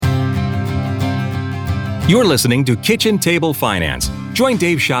You're listening to Kitchen Table Finance. Join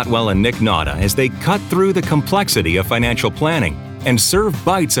Dave Shotwell and Nick Nauta as they cut through the complexity of financial planning and serve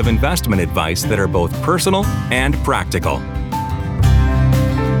bites of investment advice that are both personal and practical.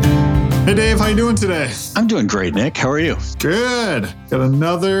 Hey Dave, how you doing today? I'm doing great, Nick. How are you? Good. Got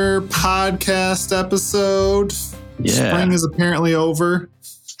another podcast episode. Yeah. Spring is apparently over.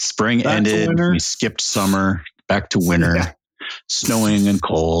 Spring ended. We skipped summer. Back to winter. Yeah. Snowing and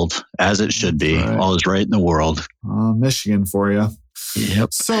cold, as it should be. Right. All is right in the world. Michigan for you.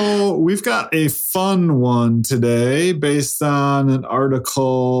 Yep. So we've got a fun one today based on an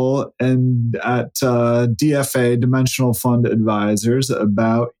article at DFA, Dimensional Fund Advisors,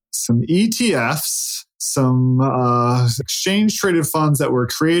 about some ETFs, some exchange-traded funds that were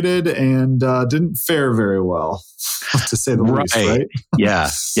created and didn't fare very well, to say the least, right? Yeah.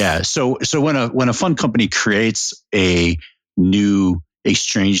 So when a fund company creates a new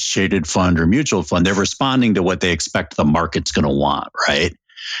exchange-traded fund or mutual fund, they're responding to what they expect the market's going to want, right?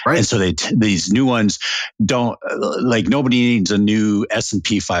 Right. And so these new ones don't, like, nobody needs a new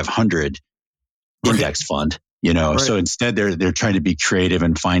S&P 500 index fund. Right. So instead they're trying to be creative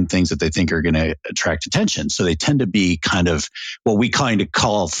and find things that they think are going to attract attention. So they tend to be kind of what we kind of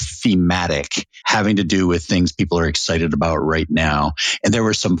call thematic, having to do with things people are excited about right now. And there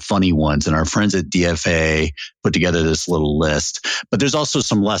were some funny ones, and our friends at DFA put together this little list. But there's also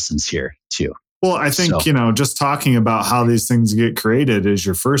some lessons here too. Well, I think, just talking about how these things get created is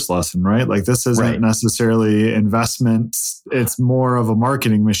your first lesson, right? Like, this isn't necessarily investments. It's more of a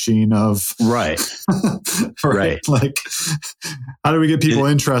marketing machine of... Right. Like, how do we get people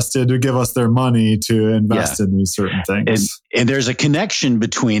interested to give us their money to invest in these certain things? And there's a connection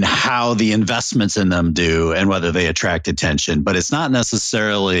between how the investments in them do and whether they attract attention, but it's not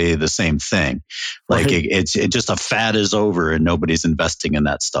necessarily the same thing. Like, it's just a fad is over and nobody's investing in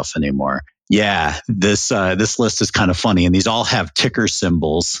that stuff anymore. Yeah, this list is kind of funny, and these all have ticker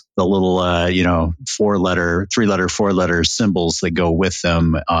symbols, the little 3-letter, 4-letter symbols that go with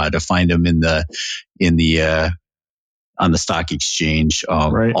them to find them in the on the stock exchange.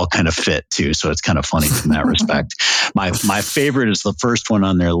 All kind of fit too, so it's kind of funny from that respect. My favorite is the first one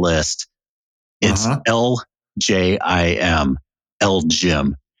on their list. It's LJIM,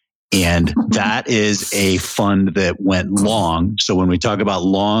 LJIM. And that is a fund that went long. So when we talk about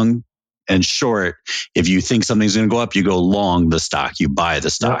long and short, if you think something's going to go up, you go long the stock, you buy the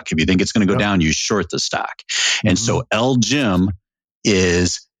stock. If you think it's going to go down, you short the stock. And so LJIM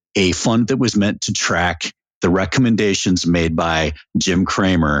is a fund that was meant to track the recommendations made by Jim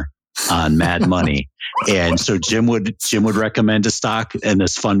Cramer on Mad Money. And so Jim would recommend a stock and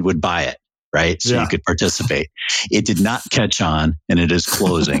this fund would buy it, right? So you could participate. It did not catch on, and it is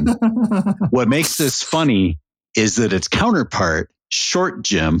closing. What makes this funny is that its counterpart, Short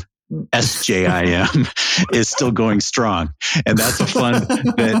Jim, SJIM, is still going strong. And that's a fund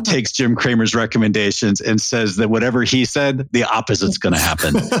that takes Jim Cramer's recommendations and says that whatever he said, the opposite's going to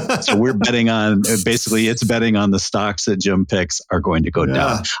happen. So we're betting on, basically it's betting on the stocks that Jim picks are going to go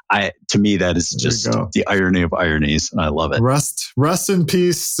down. To me, that is just the irony of ironies. I love it. Rest in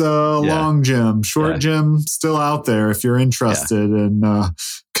peace, Long Jim. Short Jim, still out there if you're interested in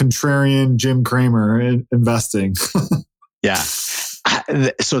contrarian Jim Cramer investing. Yeah.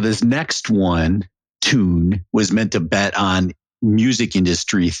 So this next one, Tune, was meant to bet on music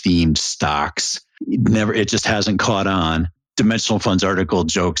industry themed stocks. It just hasn't caught on. Dimensional Funds article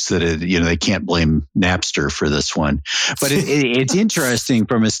jokes that they can't blame Napster for this one, but it's interesting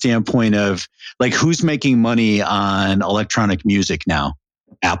from a standpoint of, like, who's making money on electronic music now?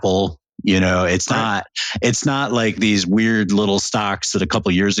 Apple. It's not like these weird little stocks that a couple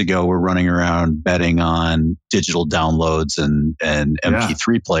of years ago were running around betting on digital downloads and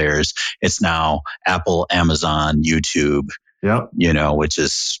MP3 players. It's now Apple, Amazon, YouTube, which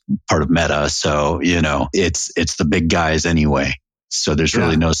is part of Meta. So, it's the big guys anyway. So there's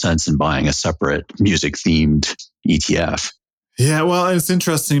really no sense in buying a separate music themed ETF. Yeah, well, it's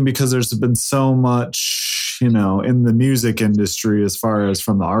interesting because there's been so much, in the music industry, as far as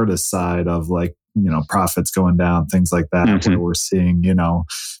from the artist side of, like, profits going down, things like that, where we're seeing,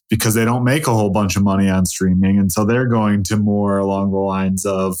 because they don't make a whole bunch of money on streaming. And so they're going to more along the lines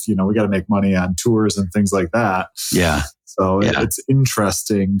of, we got to make money on tours and things like that. Yeah. So it's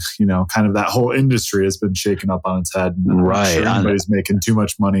interesting, kind of that whole industry has been shaken up on its head. And right. Sure everybody's making too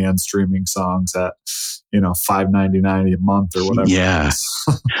much money on streaming songs at, $5.99 a month or whatever. Yeah.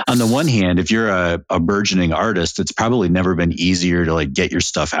 On the one hand, if you're a burgeoning artist, it's probably never been easier to, like, get your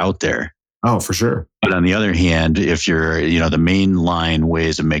stuff out there. Oh, for sure. But on the other hand, if you're, the mainline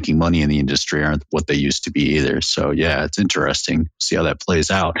ways of making money in the industry aren't what they used to be either. So yeah, it's interesting. See how that plays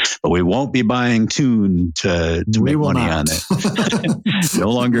out. But we won't be buying Tune to make money on it.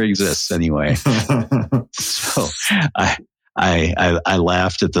 No longer exists anyway. So I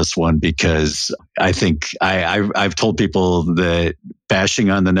laughed at this one because I think I've told people that bashing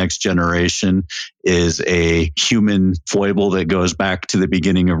on the next generation is a human foible that goes back to the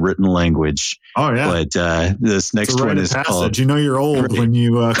beginning of written language. Oh yeah. But this next one is called. You're old when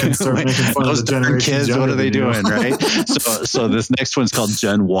you can start making fun of the generation. Kids, what are they doing, right? So this next one's called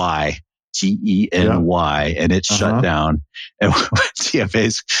Gen Y. GENY, and it's shut down. And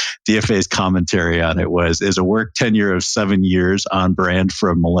DFA's commentary on it is a work tenure of 7 years on brand for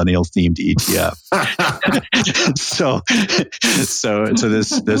a millennial themed ETF. so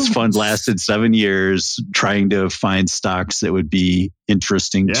this fund lasted 7 years trying to find stocks that would be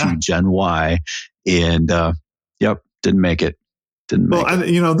interesting to Gen Y, and didn't make it.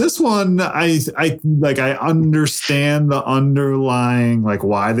 This one, I understand the underlying,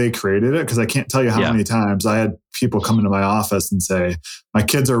 why they created it. Cause I can't tell you how many times I had people come into my office and say, my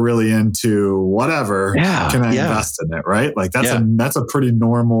kids are really into whatever. Can I invest in it? Right. That's a pretty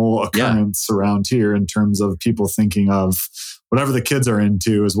normal occurrence around here in terms of people thinking of whatever the kids are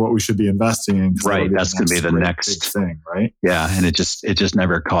into is what we should be investing in. Right. That's going to be the next big thing. Right. Yeah. And it just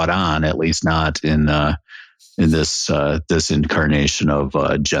never caught on, at least not in this incarnation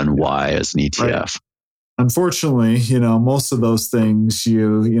of Gen Y as an ETF. Right. Unfortunately, most of those things we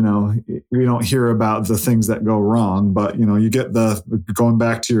don't hear about the things that go wrong, but you get going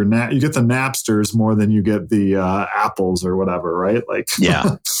back to you get the Napsters more than you get the Apples or whatever, right?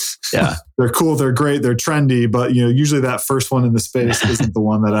 They're cool, they're great, they're trendy, but usually that first one in the space isn't the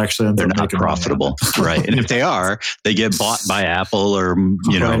one that actually ends up making profitable, right? And if they are, they get bought by Apple or and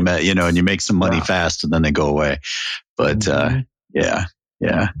you make some money fast and then they go away. But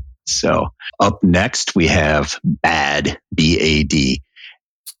So up next we have BAD, BAD.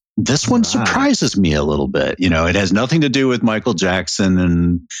 This one surprises me a little bit. It has nothing to do with Michael Jackson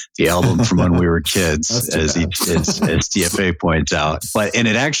and the album from when we were kids, as DFA points out. And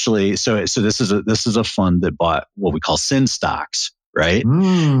it actually, so this is a fund that bought what we call sin stocks, right?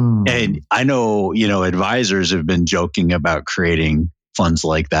 And I know, advisors have been joking about creating funds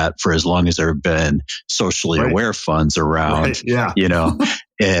like that for as long as there have been socially aware funds around,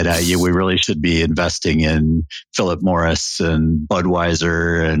 and we really should be investing in Philip Morris and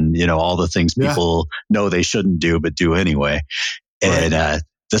Budweiser and, all the things people know they shouldn't do, but do anyway. And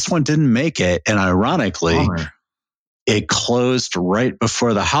this one didn't make it. And ironically, it closed right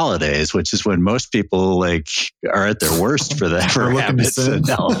before the holidays, which is when most people are at their worst for habits and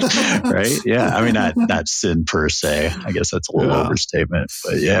health, right? Yeah, I mean not sin per se. I guess that's a little overstatement,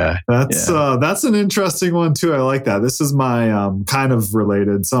 but that's an interesting one too. I like that. This is my kind of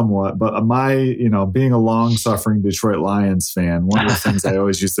related somewhat, but my being a long-suffering Detroit Lions fan, one of the things I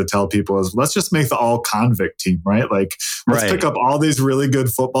always used to tell people is let's just make the all-convict team, right? Let's pick up all these really good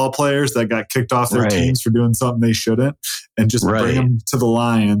football players that got kicked off their teams for doing something they shouldn't. And just bring them to the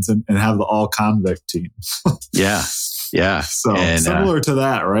Lions and have the all-convict team. Yeah. So similar to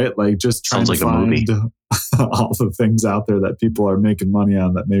that, right? Just trying to find all the things out there that people are making money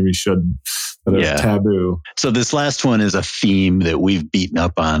on that maybe shouldn't, that are taboo. So this last one is a theme that we've beaten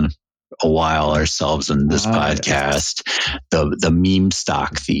up on a while ourselves in this podcast, the meme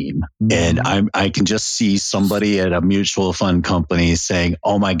stock theme. And I can just see somebody at a mutual fund company saying,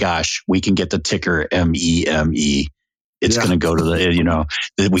 oh my gosh, we can get the ticker MEME. It's going to go to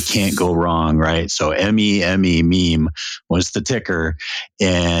that we can't go wrong, right? So MEME, meme, was the ticker.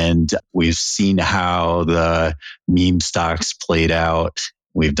 And we've seen how the meme stocks played out.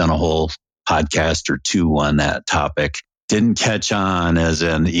 We've done a whole podcast or two on that topic. Didn't catch on as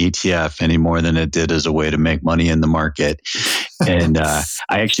an ETF any more than it did as a way to make money in the market. And I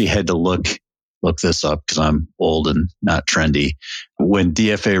actually had to look this up because I'm old and not trendy. When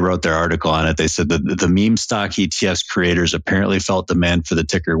DFA wrote their article on it, they said that the meme stock ETF's creators apparently felt demand for the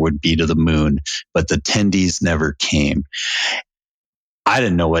ticker would be to the moon, but the tendies never came. I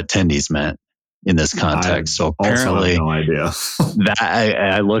didn't know what tendies meant in this context. So apparently, no idea.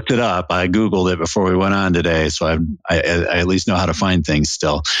 I looked it up. I Googled it before we went on today. So I at least know how to find things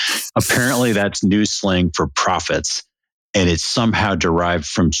still. Apparently that's new slang for profits. And it's somehow derived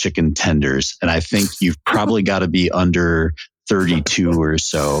from chicken tenders. And I think you've probably got to be under 32 or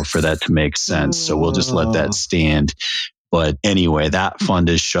so for that to make sense. So we'll just let that stand. But anyway, that fund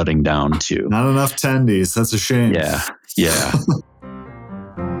is shutting down too. Not enough tendies. That's a shame. Yeah.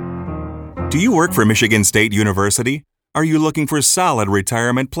 Do you work for Michigan State University? Are you looking for solid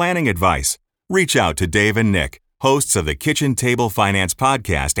retirement planning advice? Reach out to Dave and Nick, hosts of the Kitchen Table Finance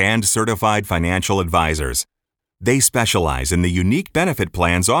podcast and certified financial advisors. They specialize in the unique benefit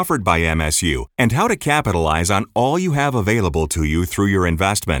plans offered by MSU and how to capitalize on all you have available to you through your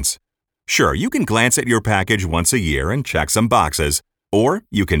investments. Sure, you can glance at your package once a year and check some boxes, or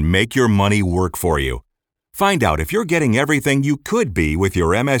you can make your money work for you. Find out if you're getting everything you could be with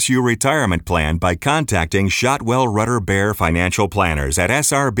your MSU retirement plan by contacting Shotwell Rudder Bear Financial Planners at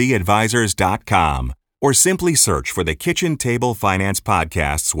srbadvisors.com, or simply search for the Kitchen Table Finance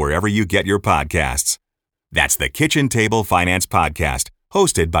podcasts wherever you get your podcasts. That's the Kitchen Table Finance podcast,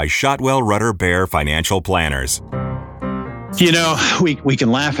 hosted by Shotwell Rudder Bear Financial Planners. You know, we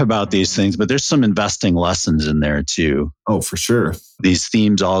can laugh about these things, but there's some investing lessons in there too. Oh, for sure. These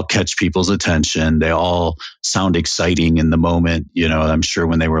themes all catch people's attention. They all sound exciting in the moment. You know, I'm sure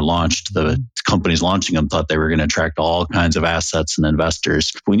when they were launched, the companies launching them thought they were going to attract all kinds of assets and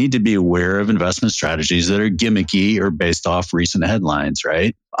investors. We need to be aware of investment strategies that are gimmicky or based off recent headlines,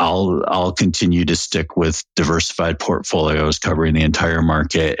 right? I'll continue to stick with diversified portfolios covering the entire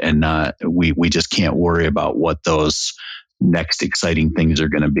market, and we just can't worry about what those next exciting things are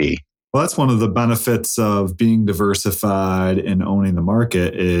going to be. Well, that's one of the benefits of being diversified and owning the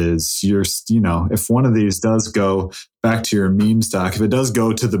market is if one of these does go back to your meme stock, if it does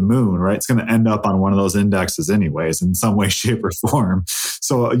go to the moon, right, it's going to end up on one of those indexes anyways in some way, shape, or form.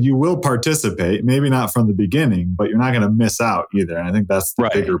 So you will participate, maybe not from the beginning, but you're not going to miss out either. And I think that's the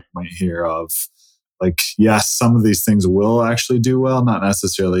bigger point here of, like, yes, some of these things will actually do well, not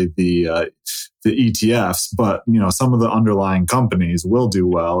necessarily the ETFs, but some of the underlying companies will do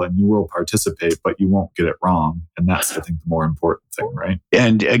well and you will participate, but you won't get it wrong. And that's, I think, the more important thing, right?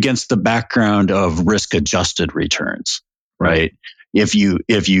 And against the background of risk-adjusted returns, right? If you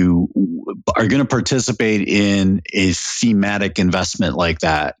are going to participate in a thematic investment like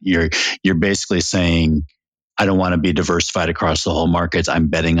that, you're basically saying, I don't want to be diversified across the whole markets. I'm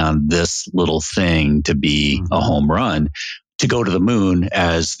betting on this little thing to be a home run, to go to the moon,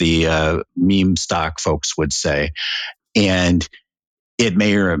 as the meme stock folks would say. And it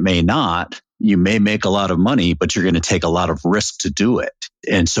may or it may not. You may make a lot of money, but you're going to take a lot of risk to do it.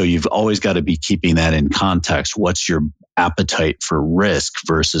 And so you've always got to be keeping that in context. What's your appetite for risk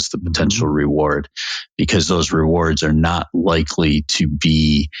versus the potential reward? Because those rewards are not likely to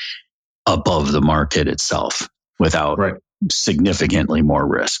be above the market itself without significantly more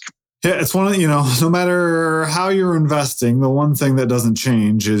risk. Yeah, it's one of, no matter how you're investing, the one thing that doesn't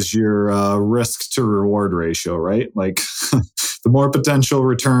change is your risk to reward ratio, right? Like the more potential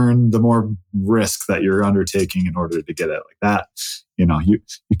return, the more risk that you're undertaking in order to get it. Like that, you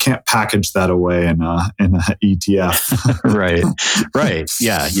can't package that away in a ETF. Right.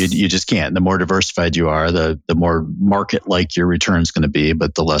 Yeah, you just can't. The more diversified you are, the more market-like your return is going to be,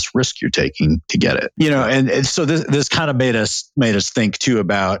 but the less risk you're taking to get it. And so this kind of made us think too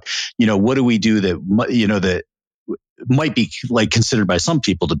about, what do we do that might be like considered by some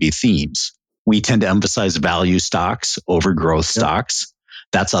people to be themes. We tend to emphasize value stocks over growth stocks.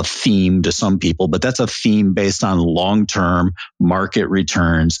 That's a theme to some people, but that's a theme based on long-term market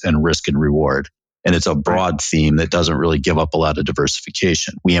returns and risk and reward. And it's a broad theme that doesn't really give up a lot of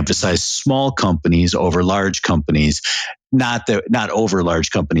diversification. We emphasize small companies over large companies, not over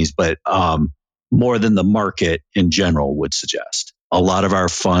large companies, but more than the market in general would suggest. A lot of our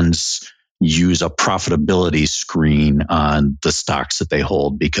funds use a profitability screen on the stocks that they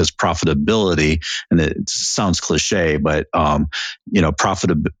hold, because profitability, and it sounds cliche, but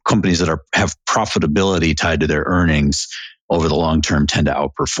companies that have profitability tied to their earnings over the long term tend to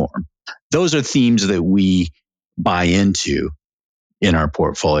outperform. Those are themes that we buy into in our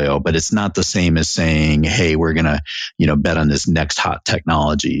portfolio, but it's not the same as saying, hey, we're going to, bet on this next hot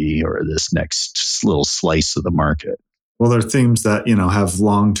technology or this next little slice of the market. Well, they're themes that, have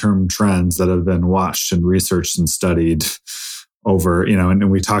long-term trends that have been watched and researched and studied over, and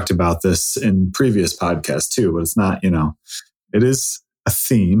we talked about this in previous podcasts too, but it's not, it is a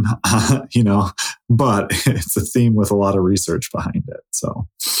theme, but it's a theme with a lot of research behind it. So,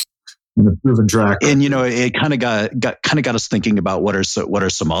 the proven track. And, it kind of got us thinking about what are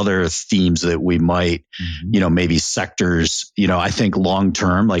some other themes that we might, maybe sectors, I think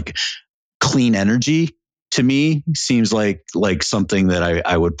long-term, like clean energy, to me, seems like something that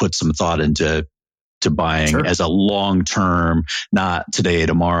I would put some thought into buying as a long-term, not today,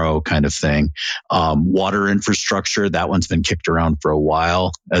 tomorrow kind of thing. Water infrastructure, that one's been kicked around for a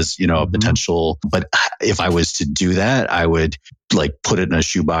while as, a potential. But if I was to do that, I would put it in a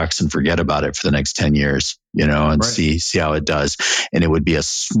shoebox and forget about it for the next 10 years, and see how it does. And it would be a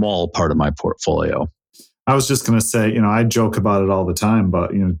small part of my portfolio. I was just going to say, I joke about it all the time,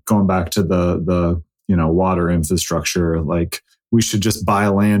 but, going back to the water infrastructure, like we should just buy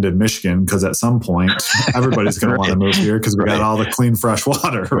land in Michigan because at some point everybody's going to want to move here because we got all the clean, fresh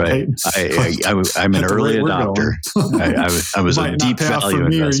water, right? I'm an early adopter. I was a deep value investor.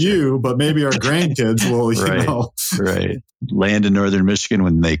 Me or you, but maybe our grandkids will, Right. Land in northern Michigan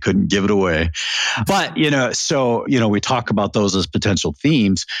when they couldn't give it away. But, we talk about those as potential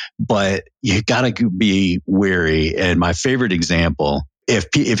themes, but you got to be wary. And my favorite example,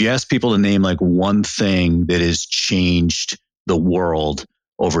 if you ask people to name like one thing that has changed the world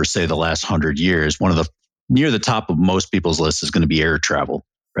over, say, the last 100 years, one of the near the top of most people's list is going to be air travel,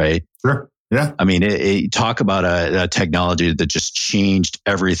 right? Sure. Yeah. I mean, talk about a technology that just changed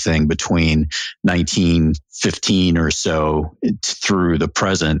everything between 1915 or so through the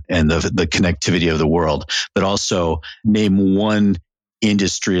present and the connectivity of the world. But also name one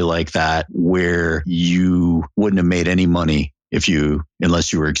industry like that where you wouldn't have made any money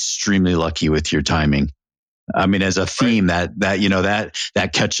unless you were extremely lucky with your timing. I mean, as a theme that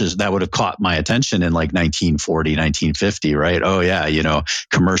would have caught my attention in like 1940, 1950, right? Oh yeah,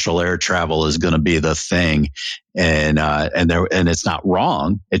 commercial air travel is going to be the thing, and it's not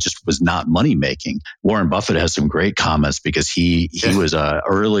wrong. It just was not money making. Warren Buffett has some great comments because he was a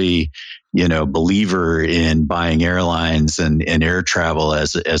early believer in buying airlines and air travel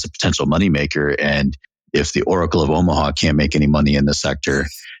as a potential moneymaker. And if the Oracle of Omaha can't make any money in the sector,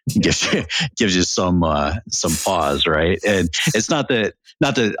 gives you some pause, right? And it's not that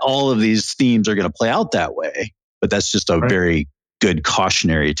all of these themes are going to play out that way, but that's just a very good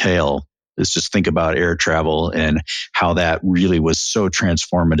cautionary tale. Let's just think about air travel and how that really was so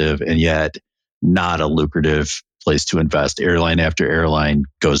transformative and yet not a lucrative place to invest. Airline after airline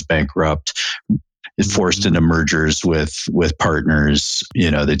goes bankrupt, is forced into mergers with partners.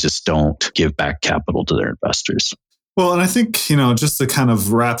 They just don't give back capital to their investors. Well, and I think, just to kind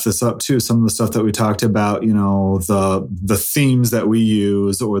of wrap this up too, some of the stuff that we talked about, the themes that we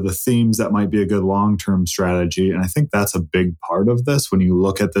use or the themes that might be a good long-term strategy. And I think that's a big part of this when you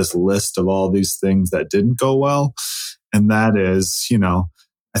look at this list of all these things that didn't go well. And that is,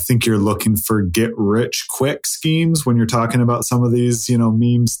 I think you're looking for get rich quick schemes when you're talking about some of these,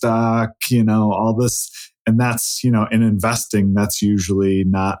 meme stock, all this. And that's, in investing, that's usually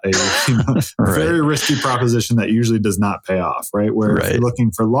not a very risky proposition that usually does not pay off, right? Where if you're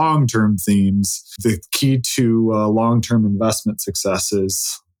looking for long-term themes, the key to long-term investment success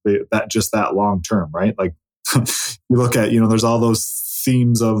is that long-term, right? Like you look at, there's all those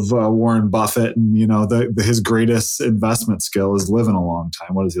themes of Warren Buffett and, his greatest investment skill is living a long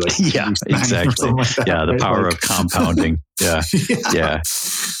time. What is he like? Yeah, exactly. Like that, the power of compounding. Yeah.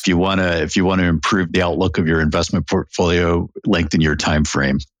 If you want to improve the outlook of your investment portfolio, lengthen your time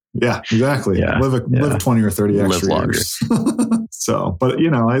frame. Yeah, exactly. Yeah. Live 20 or 30 extra years. So, but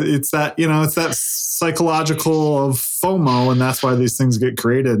it's that psychological of FOMO, and that's why these things get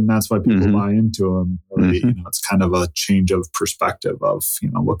created, and that's why people buy into them. Really, it's kind of a change of perspective of,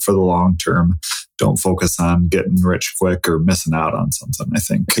 look for the long term. Don't focus on getting rich quick or missing out on something. I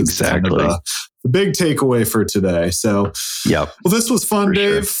think exactly. Kind of the big takeaway for today. So, well, this was fun,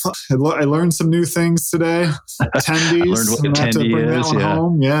 Dave. Sure. I learned some new things today. Attendees. I learned what attendee is.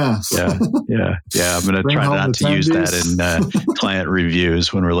 Home. Yeah. I'm going to try not to use that in client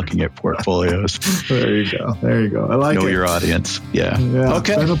reviews when we're looking at portfolios. There you go. I like it. Know your audience. Yeah.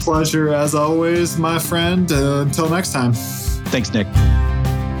 Okay. It's been a pleasure as always, my friend. Until next time. Thanks, Nick.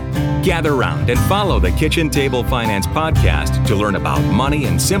 Gather round and follow the Kitchen Table Finance podcast to learn about money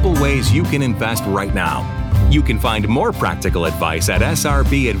and simple ways you can invest right now. You can find more practical advice at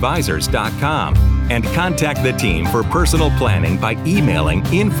srbadvisors.com and contact the team for personal planning by emailing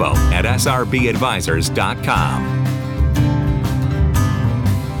info@srbadvisors.com.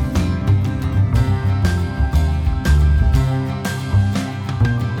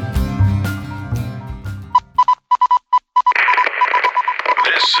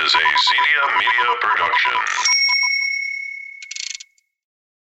 This is a Zedia Media production.